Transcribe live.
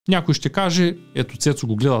Някой ще каже, ето Цецо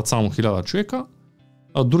го гледат само 1000 човека,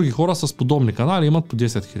 а други хора с подобни канали имат по 10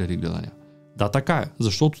 000 гледания. Да, така е,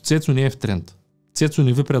 защото Цецо не е в тренд. Цецо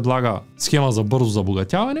не ви предлага схема за бързо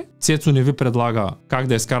забогатяване, Цецо не ви предлага как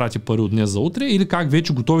да изкарате пари от днес за утре или как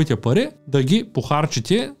вече готовите пари да ги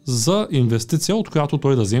похарчите за инвестиция, от която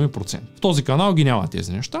той да вземе процент. В този канал ги няма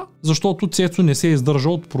тези неща, защото Цецо не се издържа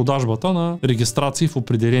от продажбата на регистрации в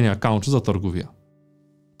определени акаунти за търговия.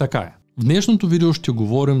 Така е. В днешното видео ще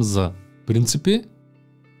говорим за принципи,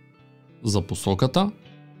 за посоката,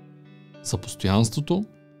 за постоянството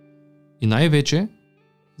и най-вече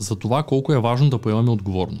за това колко е важно да поемаме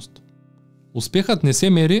отговорност. Успехът не се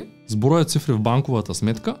мери с броя цифри в банковата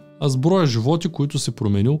сметка, а с броя животи, които се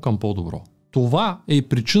променил към по-добро. Това е и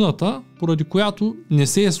причината, поради която не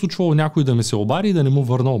се е случвало някой да ми се обади и да не му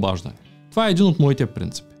върна обаждане. Това е един от моите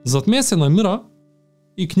принципи. Зад мен се намира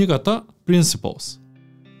и книгата Принципи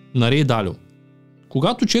на Рей Далио.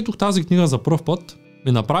 Когато четох тази книга за пръв път,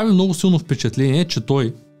 ми направи много силно впечатление, че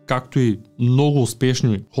той, както и много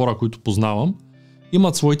успешни хора, които познавам,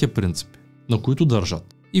 имат своите принципи, на които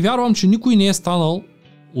държат. И вярвам, че никой не е станал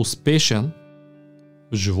успешен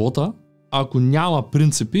в живота, ако няма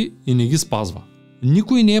принципи и не ги спазва.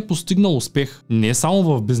 Никой не е постигнал успех не само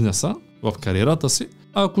в бизнеса, в кариерата си,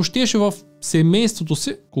 а ако щеше в семейството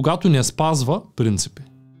си, когато не спазва принципи.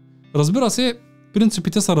 Разбира се,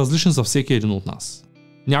 принципите са различни за всеки един от нас.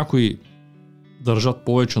 Някои държат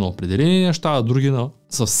повече на определени неща, а други на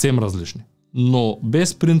съвсем различни. Но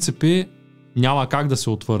без принципи няма как да се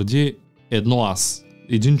утвърди едно аз,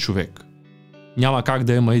 един човек. Няма как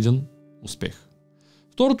да има един успех.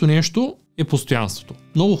 Второто нещо е постоянството.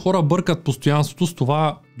 Много хора бъркат постоянството с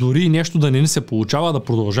това дори нещо да не ни се получава, да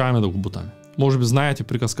продължаваме да го бутаме. Може би знаете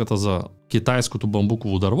приказката за китайското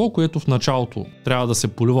бамбуково дърво, което в началото трябва да се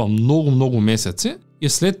полива много месеци и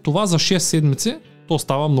след това за 6 седмици то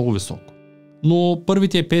става много високо. Но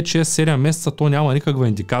първите 5, 6, 7 месеца то няма никаква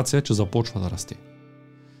индикация, че започва да расте.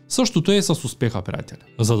 Същото е с успеха, приятели.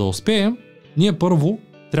 За да успеем, ние първо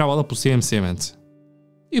трябва да посеем семенце.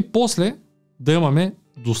 И после да имаме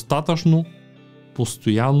достатъчно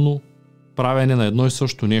постоянно правене на едно и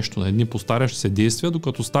също нещо, на едни повтарящи се действия,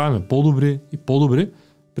 докато ставаме по-добри и по-добри,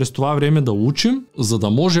 през това време да учим, за да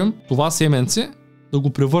можем това семенце да го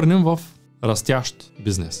превърнем в растящ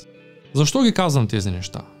бизнес. Защо ги казвам тези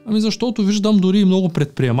неща? Ами защото виждам дори и много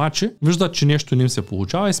предприемачи, виждат, че нещо не им се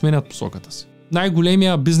получава и сменят посоката си.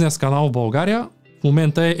 Най-големия бизнес канал в България в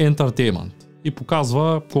момента е Entertainment и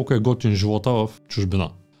показва колко е готин живота в чужбина.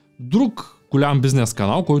 Друг голям бизнес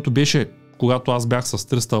канал, който беше, когато аз бях с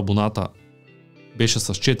 300 абоната, беше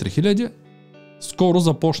с 4000, скоро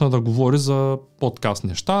започна да говори за подкаст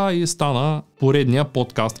неща и стана поредния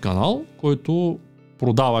подкаст канал, който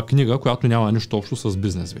продава книга, която няма нищо общо с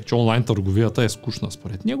бизнес вече. Онлайн търговията е скучна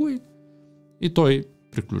според него и той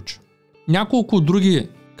приключи. Няколко други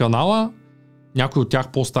канала, някои от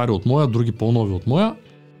тях по-стари от моя, други по-нови от моя,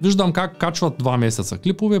 виждам как качват 2 месеца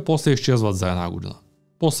клипове, после изчезват за 1 година.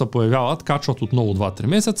 После се появяват, качват отново 2-3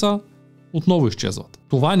 месеца, отново изчезват.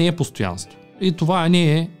 Това не е постоянство. И това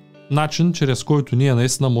не е начин, чрез който ние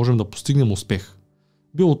наистина можем да постигнем успех.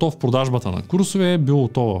 Било то в продажбата на курсове, било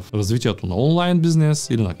то в развитието на онлайн бизнес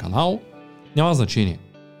или на канал, няма значение.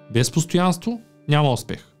 Без постоянство няма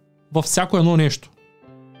успех. Във всяко едно нещо.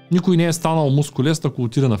 Никой не е станал мускулест, ако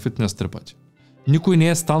отиде на фитнес 3 пъти. Никой не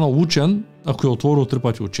е станал учен, ако е отворил 3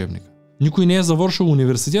 пъти учебника. Никой не е завършил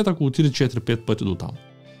университет, ако отиде 4-5 пъти до там.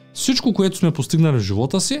 Всичко, което сме постигнали в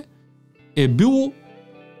живота си, е било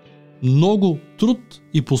много труд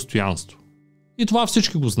и постоянство. И това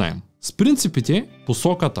всички го знаем. С принципите,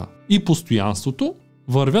 посоката и постоянството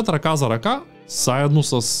вървят ръка за ръка, заедно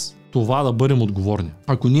с това да бъдем отговорни.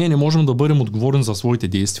 Ако ние не можем да бъдем отговорни за своите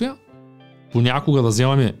действия, понякога да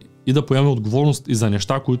вземаме и да поемем отговорност и за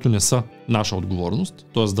неща, които не са наша отговорност,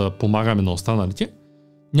 т.е. да помагаме на останалите,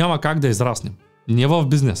 няма как да израснем. Не в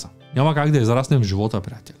бизнеса. Няма как да израснем в живота,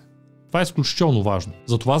 приятели. Това е изключително важно.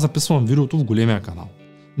 Затова записвам видеото в големия канал.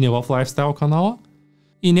 Не в лайфстайл канала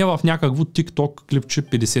и не в някакво TikTok клипче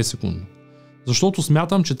 50 секунди. Защото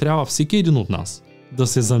смятам, че трябва всеки един от нас да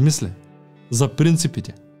се замисли за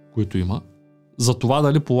принципите, които има, за това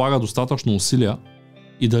дали полага достатъчно усилия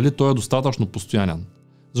и дали той е достатъчно постоянен.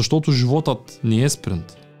 Защото животът не е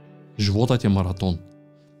спринт. Животът е маратон.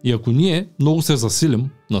 И ако ние много се засилим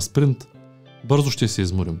на спринт, бързо ще се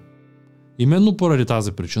изморим. Именно поради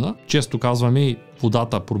тази причина, често казваме и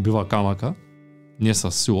водата пробива камъка, не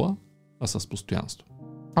с сила, а с постоянство.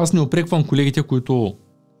 Аз не упреквам колегите, които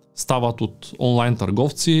стават от онлайн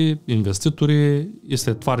търговци, инвеститори и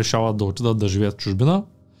след това решават да отидат да живеят в чужбина.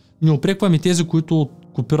 Не упреквам и тези, които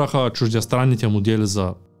копираха чуждестранните модели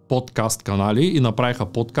за подкаст канали и направиха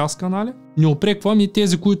подкаст канали. Не упреквам и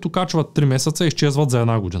тези, които качват 3 месеца и изчезват за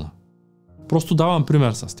 1 година. Просто давам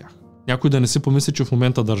пример с тях. Някой да не си помисли, че в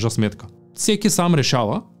момента държа сметка. Всеки сам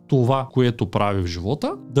решава това, което прави в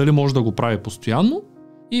живота, дали може да го прави постоянно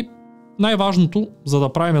и най-важното, за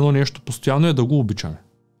да правим едно нещо постоянно е да го обичаме.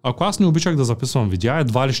 Ако аз не обичах да записвам видеа,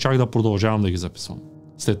 едва ли щях да продължавам да ги записвам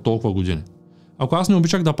след толкова години. Ако аз не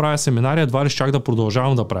обичах да правя семинари, едва ли щях да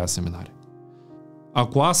продължавам да правя семинари.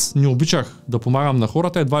 Ако аз не обичах да помагам на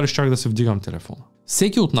хората, едва ли щях да се вдигам телефона.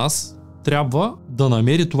 Всеки от нас трябва да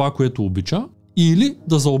намери това, което обича или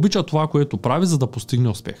да заобича това, което прави, за да постигне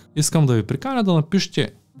успех. Искам да ви приканя да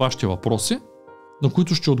напишете вашите въпроси, на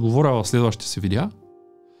които ще отговоря в следващите си видеа.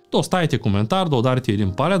 Да оставите коментар, да ударите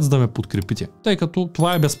един палец, да ме подкрепите. Тъй като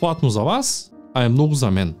това е безплатно за вас, а е много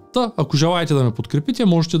за мен. Та, ако желаете да ме подкрепите,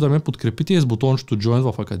 можете да ме подкрепите и с бутончето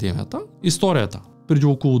Join в Академията. Историята. Преди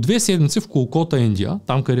около 2 седмици в Колкота, Индия,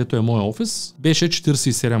 там където е моят офис, беше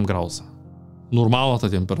 47 градуса. Нормалната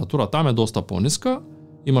температура там е доста по-ниска,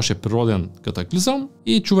 имаше природен катаклизъм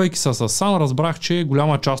и чувайки се със сам разбрах, че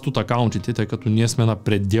голяма част от акаунтите, тъй като ние сме на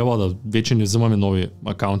предела да вече не взимаме нови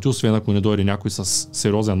акаунти, освен ако не дойде някой с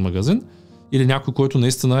сериозен магазин или някой, който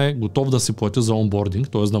наистина е готов да си плати за онбординг,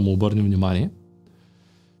 т.е. да му обърне внимание.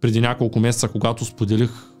 Преди няколко месеца, когато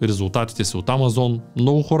споделих резултатите си от Амазон,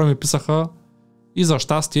 много хора ми писаха и за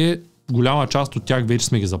щастие голяма част от тях вече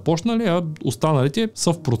сме ги започнали, а останалите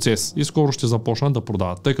са в процес и скоро ще започнат да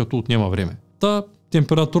продават, тъй като отнема време. Та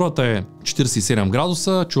температурата е 47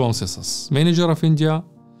 градуса, чувам се с менеджера в Индия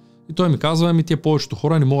и той ми казва, те повечето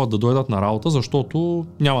хора не могат да дойдат на работа, защото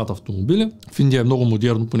нямат автомобили. В Индия е много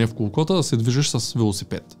модерно, поне в Колкота, да се движиш с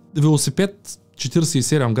велосипед. Велосипед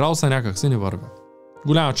 47 градуса някак се не върви.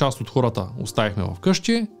 Голяма част от хората оставихме в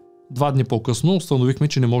къщи, 2 дни по-късно установихме,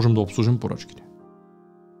 че не можем да обслужим поръчките.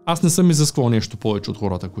 Аз не съм изисквал нещо повече от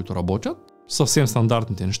хората, които работят, съвсем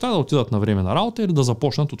стандартните неща, да отидат на време на работа или да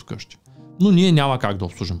започнат от къщи. Но ние няма как да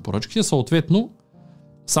обслужим поръчките, съответно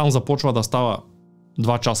сам започва да става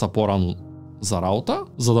 2 часа по-рано за работа,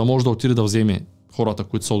 за да може да отиде да вземе хората,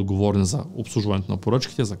 които са отговорни за обслужването на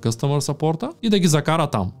поръчките, за customer support и да ги закара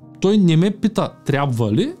там. Той не ме пита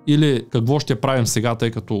трябва ли или какво ще правим сега,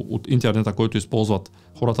 тъй като от интернета, който използват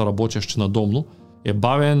хората работещи надомно, е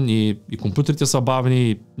бавен и компютрите са бавни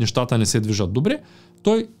и нещата не се движат добре.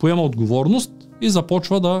 Той поема отговорност и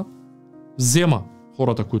започва да взема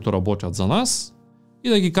хората, които работят за нас и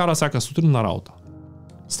да ги кара всяка сутрин на работа.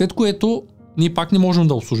 След което ние пак не можем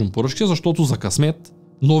да обслужим поръчки, защото за късмет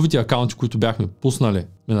новите акаунти, които бяхме пуснали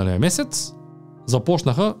миналия месец,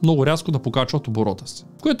 започнаха много рязко да покачват оборота си,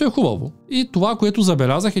 което е хубаво. И това, което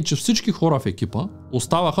забелязах е, че всички хора в екипа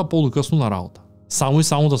оставаха по-докъсно на работа. Само и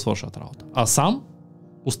само да свършат работа. А сам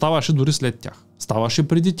оставаше дори след тях. Ставаше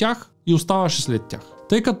преди тях и оставаше след тях.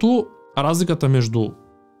 Тъй като разликата между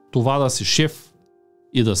това да си шеф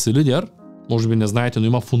и да си лидер, може би не знаете, но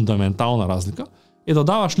има фундаментална разлика, е да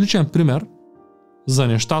даваш личен пример за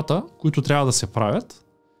нещата, които трябва да се правят.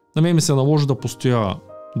 На мен ми се наложи да постоя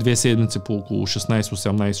 2 седмици по около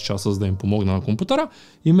 16-18 часа, за да им помогна на компютъра.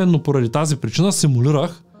 Именно поради тази причина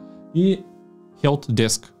симулирах и Help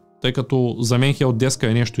Desk. Тъй като за мен Help Desk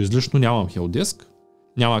е нещо излишно, нямам Help Desk.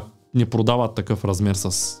 Не продават такъв размер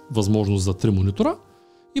с възможност за 3 монитора.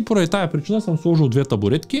 И поради тази причина съм сложил 2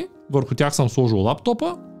 табуретки, върху тях съм сложил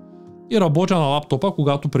лаптопа и работя на лаптопа,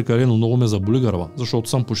 когато прекалено много ме заболи гърба, защото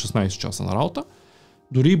съм по 16 часа на работа,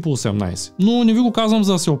 дори и по 18. Но не ви го казвам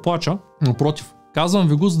за да се оплача, напротив, казвам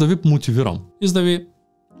ви го за да ви мотивирам и за да ви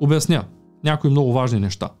обясня някои много важни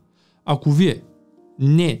неща. Ако вие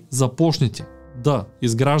не започнете да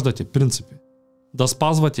изграждате принципи, да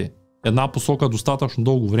спазвате една посока достатъчно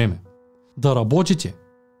дълго време, да работите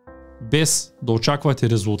без да очаквате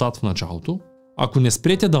резултат в началото, ако не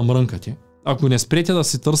спрете да мрънкате, ако не спрете да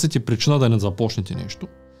си търсите причина да не започнете нещо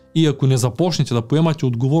и ако не започнете да поемате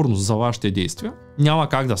отговорност за вашите действия, няма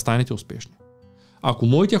как да станете успешни. Ако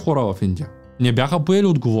моите хора в Индия не бяха поели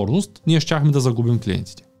отговорност, ние щяхме да загубим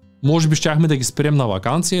клиентите. Може би щяхме да ги спрем на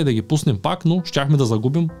ваканция и да ги пуснем пак, но щяхме да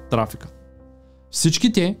загубим трафика.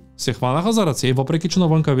 Всички те се хванаха за ръце и въпреки, че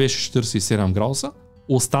навънка беше 47 градуса,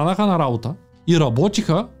 останаха на работа и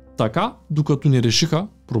работиха така, докато не решиха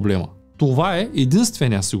проблема. Това е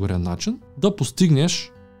единственият сигурен начин да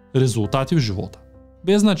постигнеш резултати в живота.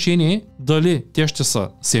 Без значение дали те ще са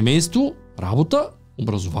семейство, работа,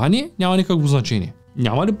 образование, няма никакво значение.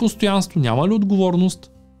 Няма ли постоянство, няма ли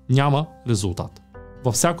отговорност, няма резултат.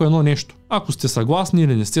 Във всяко едно нещо. Ако сте съгласни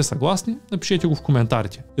или не сте съгласни, напишете го в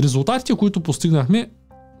коментарите. Резултатите, които постигнахме,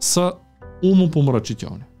 са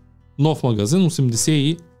умопомрачителни. Нов магазин,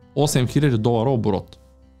 $88,000 оборот.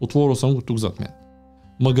 Отворил съм го тук зад мен.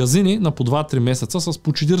 магазини на по 2-3 месеца с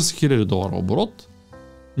по $40,000 оборот.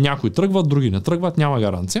 Някои тръгват, други не тръгват, няма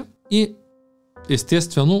гаранция. И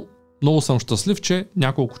естествено, много съм щастлив, че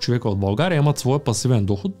няколко човека от България имат своя пасивен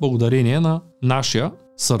доход благодарение на нашия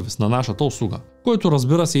сервис, на нашата услуга, който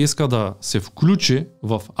разбира се иска да се включи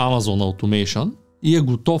в Amazon Automation и е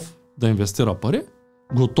готов да инвестира пари,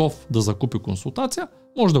 готов да закупи консултация,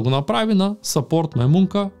 може да го направи на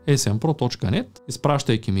support@smpro.net,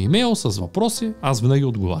 изпращайки ми имейл с въпроси, аз винаги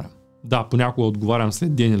отговарям. Да, понякога отговарям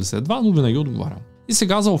след ден или след два, но винаги отговарям. И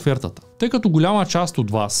сега за офертата. Тъй като голяма част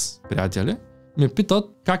от вас, приятели, ме питат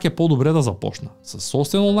как е по-добре да започна. С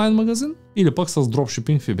собствен онлайн магазин или пък с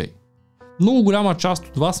дропшипинг в eBay. Много голяма част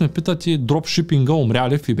от вас ме питат и дропшипинга умря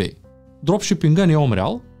ли в eBay. Дропшипинга не е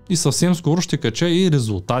умрял и съвсем скоро ще кача и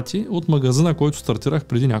резултати от магазина, който стартирах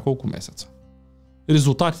преди няколко месеца.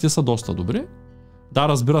 Резултатите са доста добри. Да,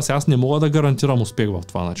 разбира се, аз не мога да гарантирам успех в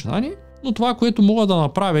това начинание, но това, което мога да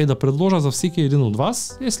направя и да предложа за всеки един от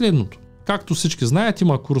вас е следното. Както всички знаят,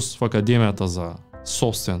 има курс в Академията за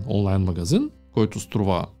собствен онлайн магазин, който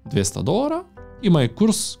струва $200. Има и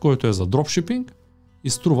курс, който е за дропшипинг и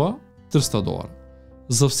струва $300.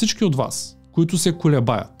 За всички от вас, които се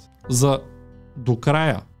колебаят за до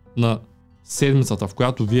края на седмицата, в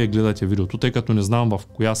която вие гледате видеото, тъй като не знам в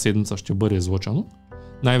коя седмица ще бъде излъчено,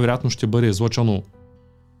 най-вероятно ще бъде излъчено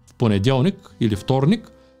в понеделник или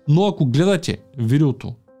вторник, но ако гледате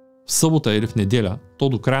видеото в събота или в неделя, то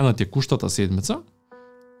до края на текущата седмица,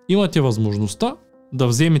 имате възможността да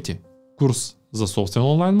вземете курс за собствен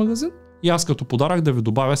онлайн магазин и аз като подарък да ви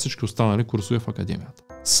добавя всички останали курсове в Академията.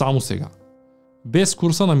 Само сега. Без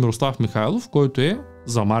курса на Мирослав Михайлов, който е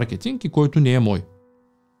за маркетинг и който не е мой.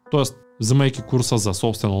 Тоест, вземайки курса за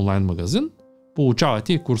собствен онлайн магазин,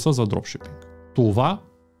 получавате и курса за дропшипинг. Това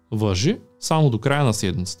важи само до края на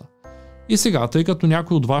седмицата. И сега, тъй като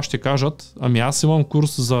някои от вас ще кажат, ами аз имам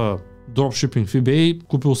курс за дропшипинг в eBay,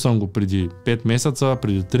 купил съм го преди 5 месеца,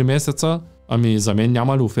 преди 3 месеца, ами за мен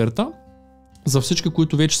няма ли оферта? За всички,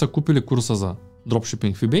 които вече са купили курса за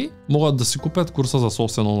дропшипинг в eBay, могат да си купят курса за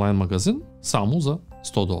собствен онлайн магазин само за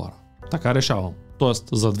 $100. Така решавам. Тоест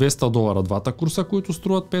за $200 двата курса, които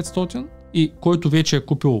струват 500 и който вече е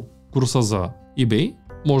купил курса за eBay,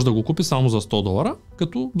 може да го купи само за $100,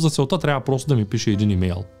 като за целта трябва просто да ми пише един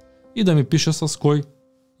имейл и да ми пише с кой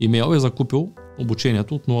имейл е закупил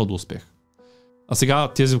обучението от 0 до успех. А сега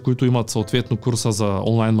тези, които имат съответно курса за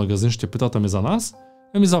онлайн магазин, ще питат ами за нас,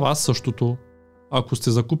 ами за вас същото. Ако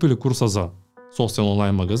сте закупили курса за собствен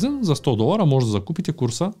онлайн магазин, за $100 може да закупите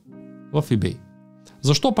курса в eBay.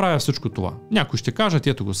 Защо правя всичко това? Някой ще кажат,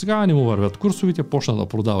 ето го сега, не му вървят курсовите, почна да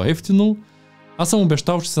продава ефтино. Аз съм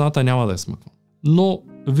обещал, че цената няма да е смъкна. Но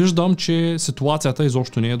виждам, че ситуацията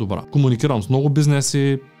изобщо не е добра. Комуникирам с много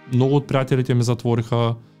бизнеси, много от приятелите ми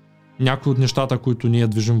затвориха, някои от нещата, които ние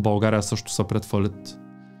движим в България също са пред фалит.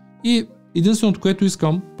 И единственото, което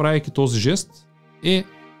искам, правейки този жест, е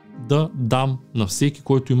да дам на всеки,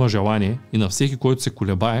 който има желание и на всеки, който се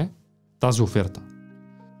колебае, тази оферта.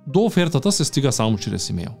 До офертата се стига само чрез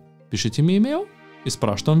имейл. Пишете ми имейл,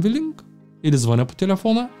 изпращам ви линк или звъня по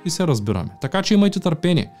телефона и се разбираме. Така че имайте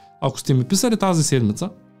търпение. Ако сте ми писали тази седмица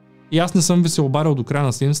и аз не съм ви се обарил до края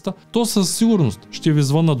на седмицата, то със сигурност ще ви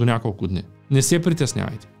звънна до няколко дни. Не се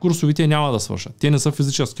притеснявайте. Курсовите няма да свършат. Те не са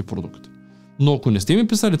физически продукт. Но ако не сте ми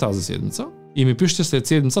писали тази седмица и ми пишете след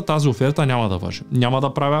седмица, тази оферта няма да важи. Няма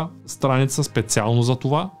да правя страница специално за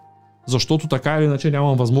това, защото така или иначе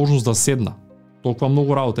нямам възможност да седна. Толкова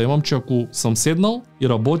много работа имам, че ако съм седнал и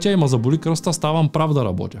работя и ма заболи кръста, ставам прав да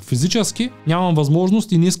работя. Физически нямам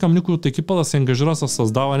възможност и не искам никой от екипа да се ангажира с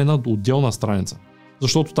създаване на отделна страница.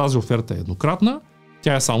 Защото тази оферта е еднократна,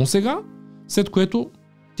 тя е само сега, след което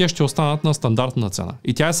те ще останат на стандартна цена.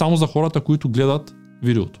 И тя е само за хората, които гледат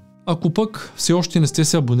видеото. Ако пък все още не сте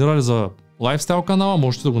се абонирали за лайфстайл канала,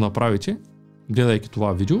 можете да го направите, гледайки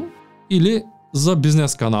това видео, или за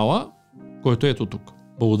бизнес канала, който е ето тук.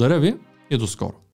 Благодаря ви и до скоро!